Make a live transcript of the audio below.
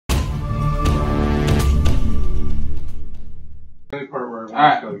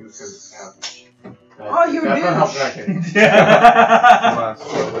Alright. Oh, you did! Come on,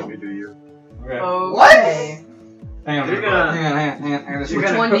 so let me do you. Okay. What? Hang on, You're gonna- hang on. Which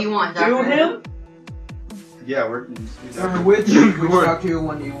one do you want, Do Doctor? him? Yeah, we're. Which Doctor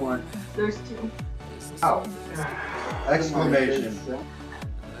one do you want? There's two. Oh. Exclamation.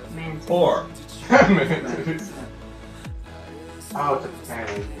 Man. 4. Oh, it's a fan.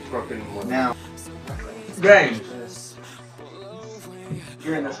 Broken one. Now. Games.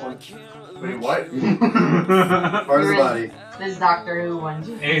 You're in this one. Wait, what? Part of the body. This Doctor Who one.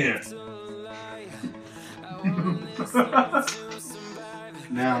 Anus.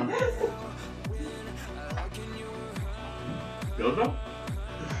 Noun. Dildo?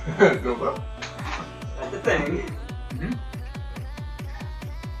 Dildo. That's the thing.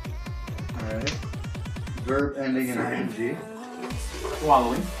 Alright. Verb ending in ing.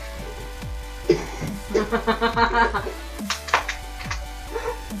 Swallowing.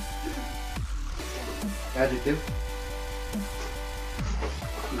 Adjective.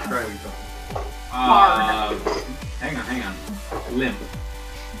 Describing something. Hang on. Limp.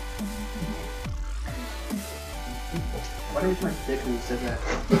 Why did my dick when you said that?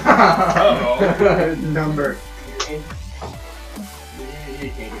 Uh-oh. Number.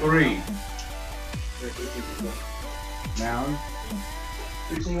 3. Noun.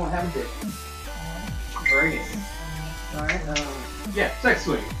 Reason you won't have a dick. Bring it. Alright, Yeah, sex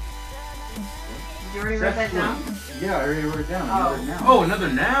swing. Did you already write that down? Yeah, I already wrote it down. Oh. Another noun. Oh, another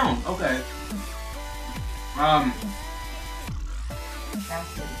noun. Okay.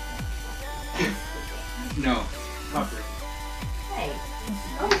 No. Puppet. Hey.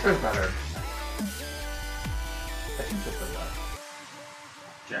 oh, that's better. I should just put that.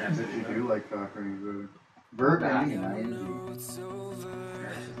 That's what you do like conquering. Verb ending in ing.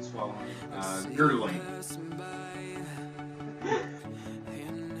 Swallowing. Girdling.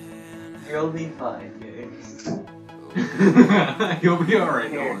 You'll be fine, James. You'll be alright,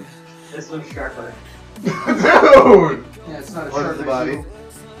 Here. don't worry. This one's sharper. Dude! Yeah, it's not a Part part of the body.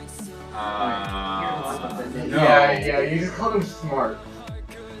 No. Yeah, you just called him smart.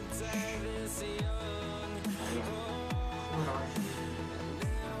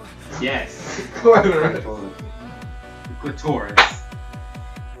 Yes. Clever. Clitoris.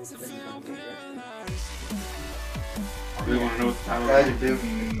 I really want to know what the title is. Adjective.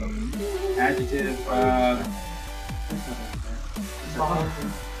 Adjective,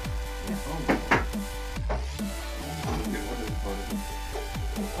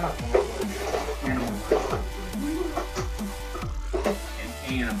 Animal. An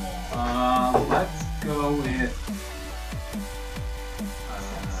animal. Let's go with.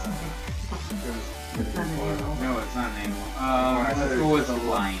 No, it's not an animal. Let's go with a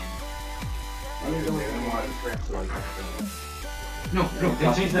lion. No,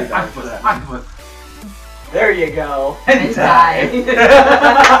 they changed that. Octopus. There you go. Hentai.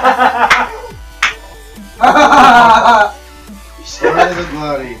 Part of the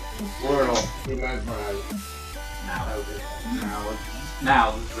body. Plural.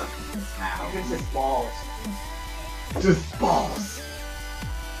 Now. You can say balls. Just balls.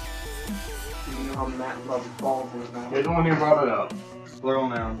 You know how Matt loves balls in his mouth. You're the one who brought it up. Plural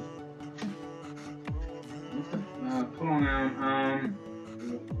noun. Plural noun.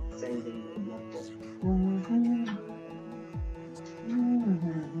 Same thing.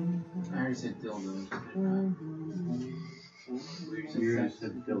 I already said dildos. You just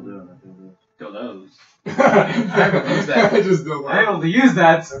said dildo, not dildo. Dildos. I haven't used that. I just don't I'm able to use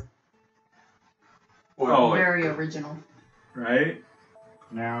that. Oh, Very original. Right?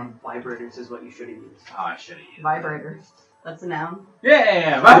 Noun. Vibrators is what you should have used. Oh, I should have used Vibrator. That's a noun.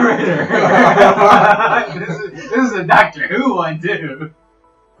 Yeah, vibrator. this is a Doctor Who one too.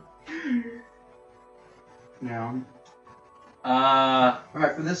 Noun.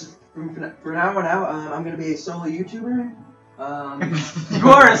 Alright, for now on out, I'm gonna be a solo YouTuber. You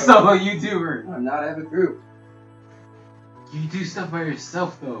are a solo YouTuber. I'm not, I have a group. You do stuff by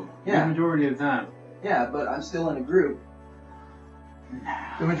yourself though. Yeah. The majority of the time. Yeah, but I'm still in a group.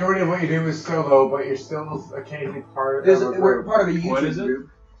 The majority of what you do is solo, but you're still occasionally part of a group. We're part of a YouTube What is it? group.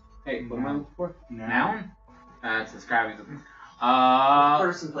 Hey, what am I looking for? Noun. It's describing something.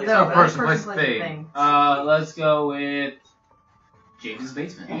 Person, place, No, event. Person, person, place, place, thing. thing. Let's go with James's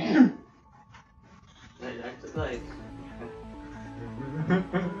basement. That's like.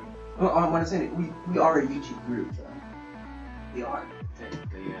 Well, when I say we are a YouTube group, so. We are.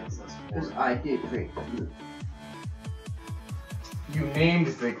 Technically, yes, that's Because four. I did create the group. You named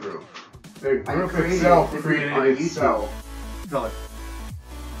the group. The group created itself it created on YouTube. itself. Color.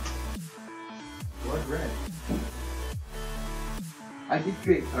 Blood red. I could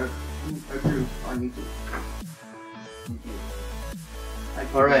create a group on YouTube.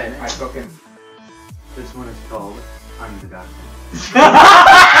 Alright, I fucking. this one is called I'm the Doctor.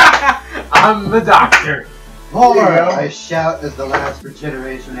 I'm the doctor. Horror! There you go. I shout as the last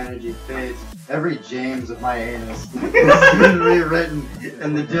regeneration energy fades. Every James of my anus has been rewritten,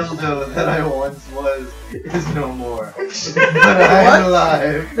 and the dildo that I once was is no more. But I'm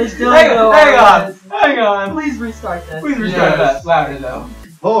alive. There's still Hang no on, hang on. Please restart this. Please restart that. Louder though.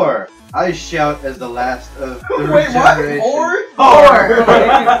 Horror! I shout as the last of the Wait, what? regeneration. Four.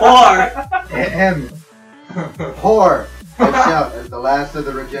 Ahem. Horror! I shout as the last of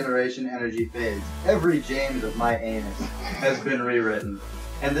the regeneration energy fades. Every James of my anus has been rewritten,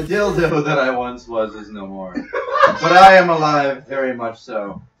 and the dildo that I once was is no more. But I am alive, very much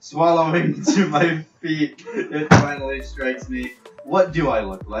so. Swallowing to my feet, it finally strikes me. What do I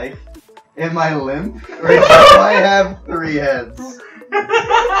look like? Am I limp? Or do I have 3 heads?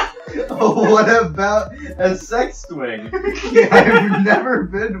 Oh, what about a sex swing? I've never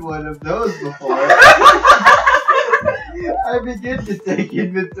been one of those before. I begin to take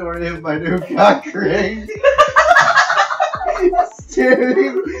inventory of my new cock ring.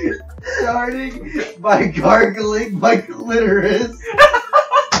 Starting by gargling my clitoris.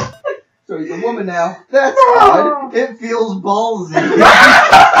 So he's a woman now. That's odd. It feels ballsy.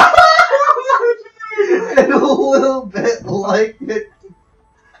 And a little bit like it.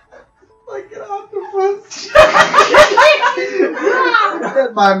 Like an octopus.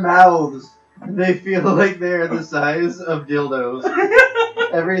 And my mouths. They feel like they're the size of dildos.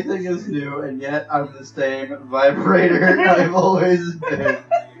 Everything is new, and yet I'm the same vibrator I've always been.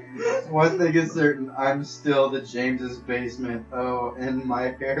 One thing is certain, I'm still the James's basement. Oh, and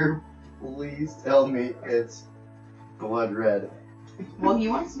my hair, please tell me it's blood red. Well, he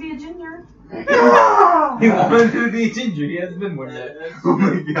wants to be a ginger. He wanted to be ginger. He hasn't been one yet. Oh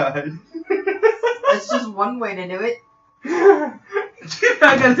my god. That's just one way to do it. I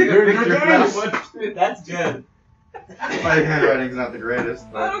gotta take a picture of that Yes. one. That's good. My handwriting's not the greatest,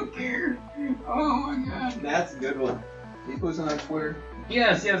 I but don't care. Oh my god. That's a good one. He posts on Twitter.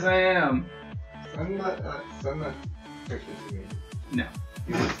 Yes, I am. Send that picture to me.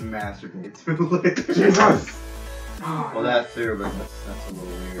 he wants to masturbate. Jesus. Well, that too, but that's a little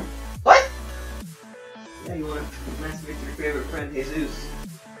weird. Yeah, you want to masturbate to your favorite friend, Jesus.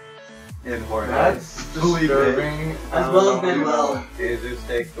 In Jorge. That's disturbing. As well as Manuel. Jesus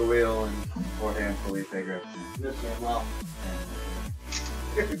take the wheel and Jorge and Felipe grab him. Yes, Manuel.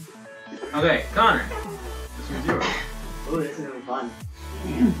 Okay, Connor. This one's yours. Ooh, this is gonna be fun.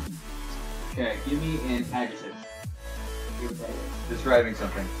 Okay, give me an adjective. See what that is. Describing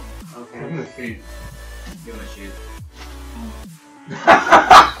something. Give him Okay. the feet. Give him a shoot.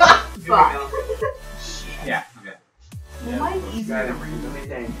 Here we go. Yeah, okay. Well, mine's easier to read. Let me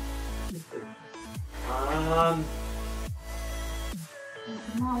think.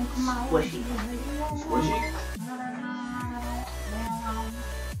 Squishy. Squishy?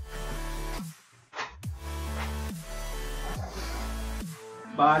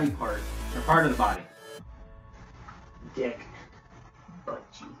 Body part. Or part of the body. Dick. Butt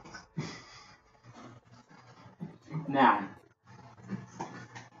cheeks. Noun.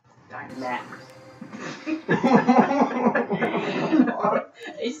 Matt. I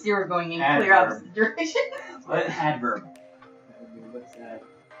see we're going in Adverb. clear opposite direction. What? Adverb. What's that?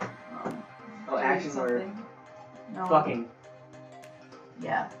 Oh, action word. Something. No. Fucking.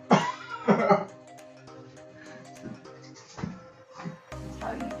 Yeah. That's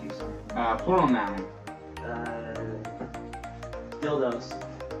how you do something. Plural noun. Dildos.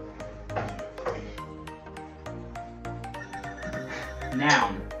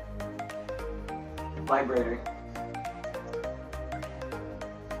 Noun. Vibrator.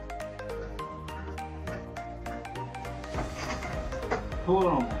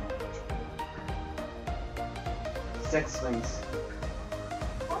 Plural noun. Sex swings.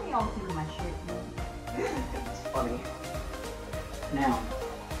 Why are y'all doing my shit, man? It's funny. Noun.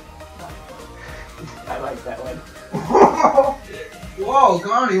 I like that one. Whoa,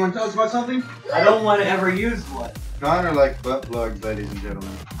 Connor, you want to tell us about something? I don't want to ever use one. Connor likes butt plugs, ladies and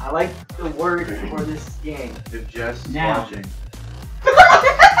gentlemen. I like the word for this game. If Jess is Now. watching.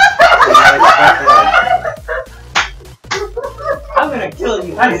 I'm gonna kill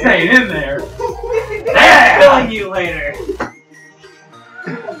you. I later. stayed in there. I'm killing you later.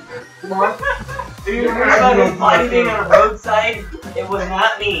 Dude, you're fucking funny being on a roadside. It was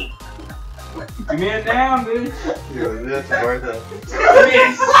not me. Give me a noun, bitch. Dude, that's worth it.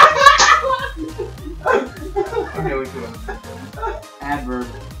 Okay, we do it. Adverb.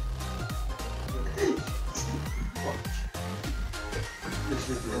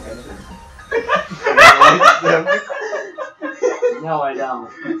 No, I don't.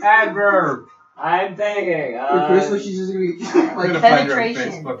 Adverb. I'm thinking. For Christmas, she's just gonna be I'm like gonna find her on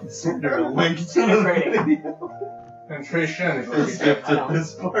penetration. Facebook and send her a link to the Penetrating. video. penetration. Or skip to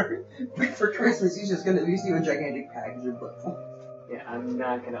this part. For Christmas, he's just gonna receive a gigantic package of butt. Yeah, I'm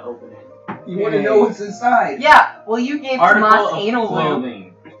not gonna open it. You want to know what's inside? Yeah, well, you gave Article Tomas of anal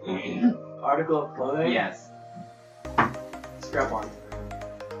lube. clothing. Article of clothing? Yes. Strap on.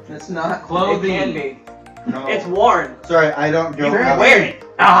 It's not Clothing. It can be. No. It's worn. Sorry, I don't go You out. wear it.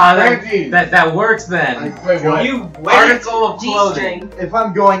 Ah, Reggie. that works then. Wait, what? You wear it. Article of clothing. G-string. If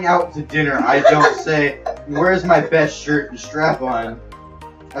I'm going out to dinner, I don't say, where's my best shirt and strap on?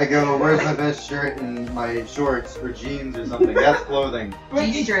 I go, where's my best shirt and my shorts or jeans or something? That's clothing.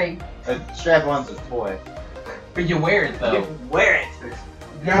 G-string. A strap-on's a toy. But you wear it though. You wear it.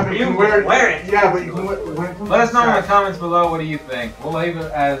 Yeah, but You can wear it. wear it. Yeah, but you can wear it. When it comes Let to us know in the strap- comments below. What do you think? We'll leave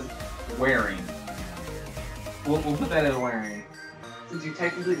it as wearing. We'll put that as wearing. Since you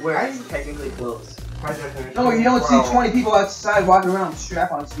technically wear it, it's technically clothes. My definition. Oh, No, you don't Well, see 20 people outside walking around with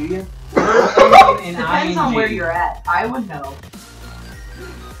strap-ons, do you? Verb ending in Depends on where ing. you're at. I would know.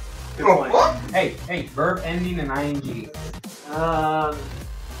 Good Oh, point. what? Hey, verb ending in ing.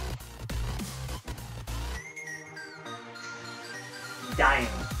 Dying.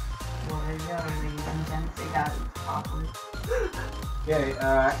 Well, there you go, ladies and gents. They got it awkward. Okay,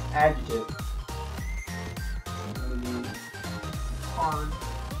 adjective. Hard.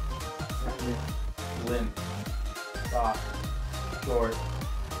 Limp. Soft. Short.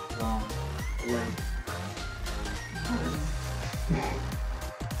 Long. Limp.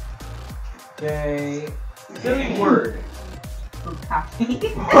 Okay. Silly word.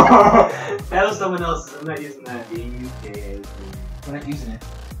 Bukkake. That was someone else's. I'm not using that. B-U-K-A-K. We're not using it.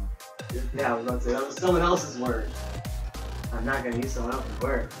 Yeah, I was about to say, that was someone else's word. I'm not gonna use someone else's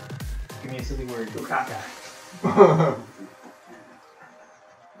word. Give me a silly word. Bukaka.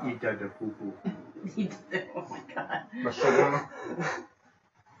 Eat the poo-poo. Oh my god.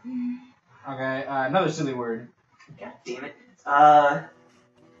 Okay, another silly word. God damn it.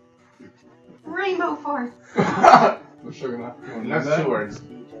 Rainbow fart. That's 2 words.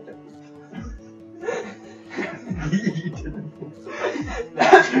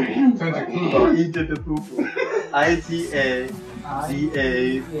 Eat the poo-poo. I-T-A-D-A-E.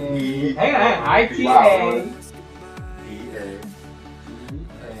 Hang on, I-T-A.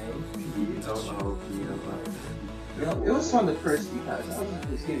 D-A-D-O-O-P-O-I. It was fun at first because I was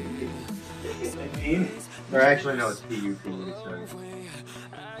just kidding. Or actually, no, it's P-U-P. Sorry.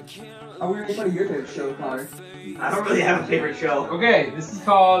 How weird is your favorite show, Connor? I don't really have a favorite show. Okay, this is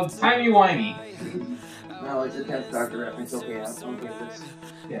called Timey Wimey. No, it's a 10th Doctor reference. Okay, I'm okay with this.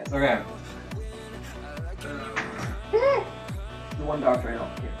 Yes, okay. The one Doctor I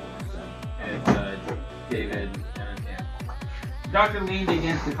don't care for. It's David Camp. The doctor leaned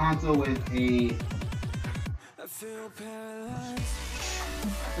against the console with a.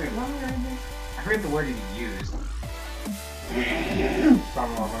 I forget the word he used.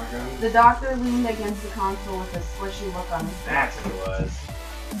 The doctor leaned against the console with a squishy look on his face. That's what it was.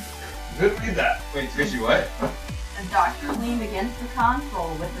 Didn't read that. Wait, Fishy, what? The doctor leaned against the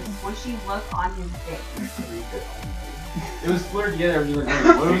console with a squishy look on his face. It was blurred together. I'm just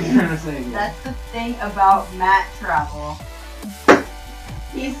like, what was he trying to say again? That's the thing about Matt Travel.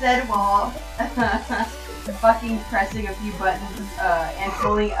 He said while fucking pressing a few buttons and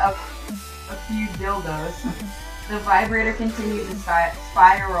pulling up a few dildos, the vibrator continued to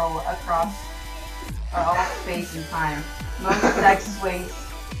spiral across all space and time. Most sex swings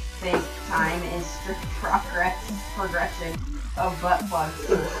take time in strict progression of butt plugs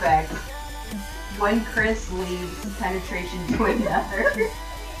to effect. When Chris leaves penetration to another,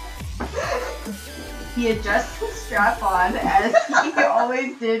 he adjusts the strap on as he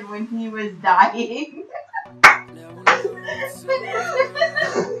always did when he was dying.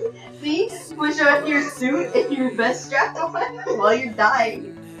 See? Push on your suit and your vest strapped on while you're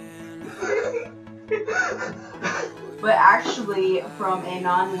dying. But actually, from a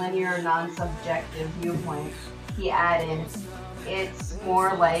non-linear, non-subjective viewpoint, he added, it's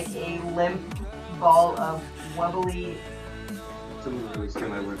more like a limp ball of wobbly... Someone really stole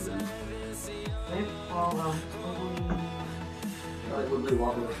my word then. Limp ball of wobbly... Like wibbly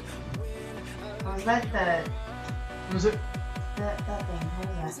wobbly. Was that the... What was it? That thing, what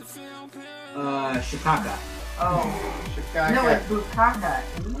was that? Shikaka. Oh. Chicago. No, it's Bukkake,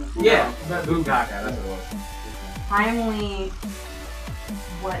 isn't it? Yeah, that Bukaka, that's what it was. Timely...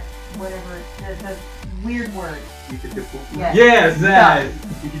 Whatever, the weird word. Eat the poo-poo. Yeah. Yes, that!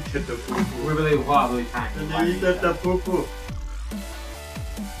 Eat the poo-poo. Wibbly wobbly time. Eat the poo-poo.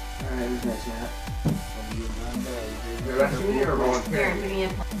 Alright, who's next, Matt? The rest of me or rolling Here, give me a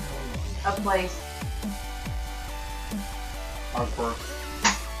place. Hardcore.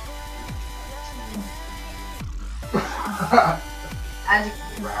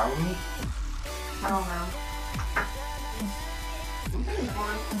 Adjective. Round? I don't know. I'm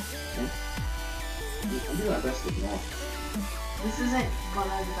doing my best if you want. This isn't one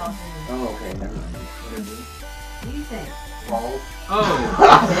of the dolphins. Oh, okay, never mind. What do you think? Balls? Oh!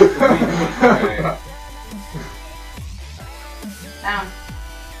 Down.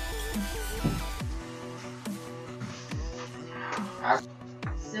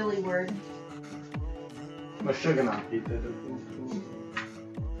 Silly word. Mashugana.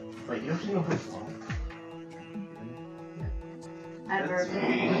 Wait, you actually know what's wrong? Adverb.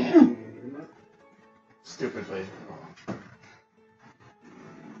 Stupidly.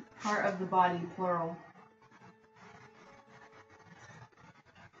 Part of the body, plural.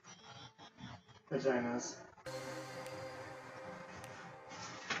 Vaginas.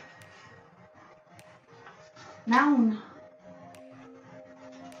 Noun.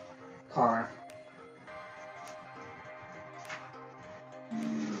 Car.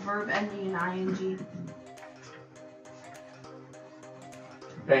 Verb ending in ing.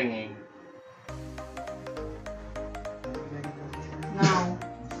 Banging. No.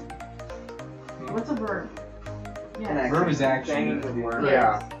 What's a verb? Yeah. Verb is action. Banging the word.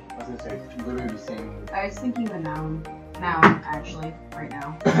 Yeah. I was gonna say, literally saying. I was thinking the noun. Noun, actually, right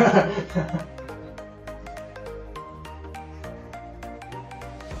now.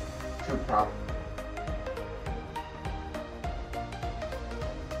 Good prop.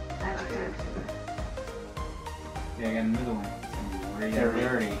 Adjective. Yeah, I got another one.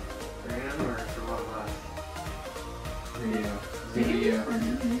 Dirty. For him or for one of us? Video.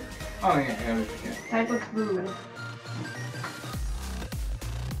 Oh yeah, yeah. Type of food.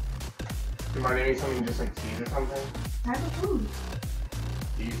 Do you mind naming something just like cheese or something? Type of food.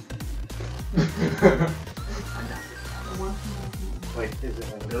 Cheese. One. Like, is it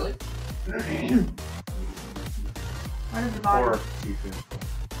really? Part of the body. Or seafood?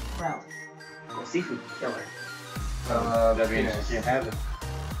 Gross. Well, seafood killer. That means you can't have it.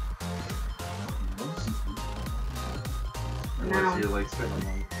 Noun. You like spit on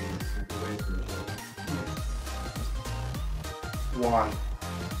one. One.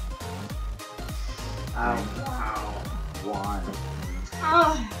 Wow. One.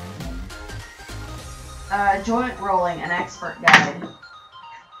 Joint rolling, an expert guide. That's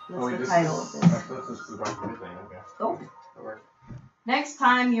Wait, the this title is, of this. This is like the thing, okay. Oh. That works. Next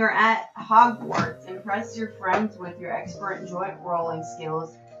time you're at Hogwarts, impress your friends with your expert joint rolling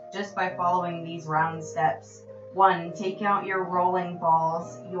skills just by following these round steps. 1. Take out your rolling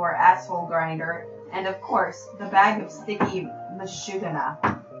balls, your asshole grinder, and of course, the bag of sticky mashugana.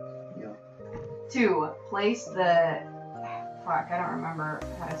 Yeah. 2. Place the... Fuck, I don't remember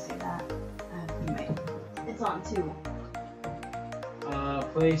how to say that. Wait. It's on 2.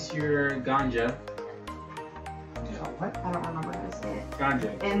 Place your ganja. What? I don't remember how to say it.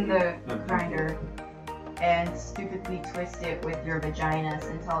 Ganja. In the grinder. And stupidly twist it with your vaginas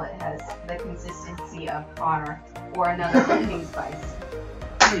until it has the consistency of Connor or another cooking spice.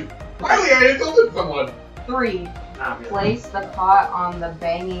 Finally, I insulted someone! 3. Place the pot on the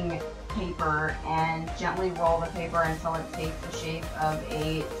banging paper and gently roll the paper until it takes the shape of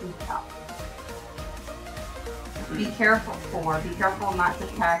a teacup. Be careful not to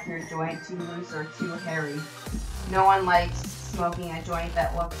pack your joint too loose or too hairy. No one likes smoking a joint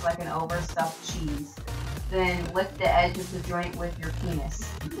that looks like an overstuffed cheese. Then lick the edge of the joint with your penis.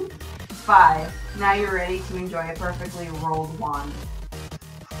 5. Now you're ready to enjoy a perfectly rolled wand.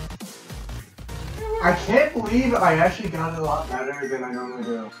 I can't believe I actually got it a lot better than I normally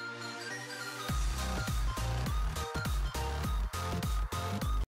do.